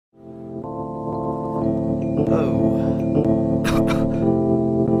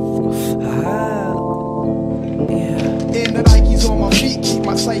feet, keep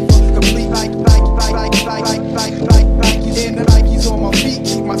my cipher complete. Nikes on my feet,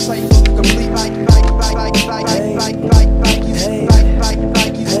 keep my cipher complete.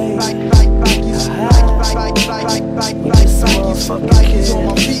 Nikes on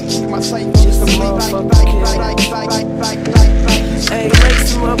my feet, keep my cipher complete. Hey,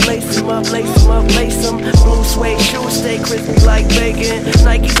 lace 'em up, lace 'em up, lace 'em up, lace 'em. Blue suede shoes stay crispy like bacon.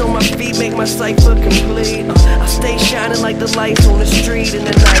 Nikes on my feet make my cipher complete. I stay shining like the lights on the street in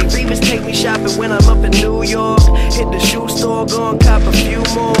the night. Remus take me shopping when I'm up in New York. Hit the shoe store, go and cop a few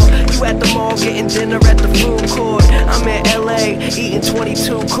more. You at the mall getting dinner at the food court. I'm in LA eating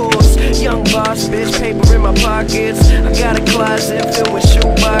 22 course. Young boss bitch, paper in my pockets. I got a closet filled with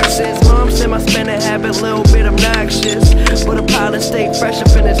shoe boxes. Mom said my spending habit a little bit obnoxious, but a pilot stay fresh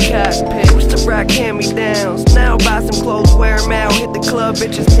up in his cockpit. Used to rock hand-me-downs, now buy some clothes, wear them out. Hit the club,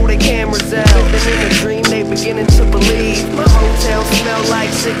 bitches pull their cameras out. Then in a dream, they beginning to believe my hotel smell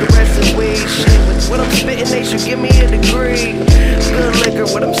like cigarettes and weed. Shit, with what I'm spitting, they should give me a degree. Good liquor,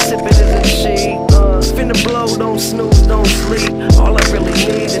 what I'm sipping isn't cheap. Finna blow, don't snooze, don't sleep. All I really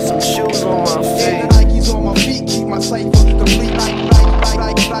need is some shoes on my feet. Nikes on my feet, keep my cipher complete.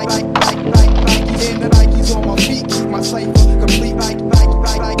 Nikes on my feet, keep my cipher complete.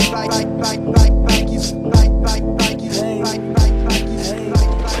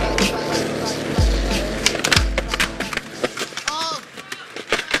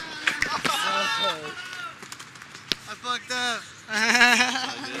 I fucked up.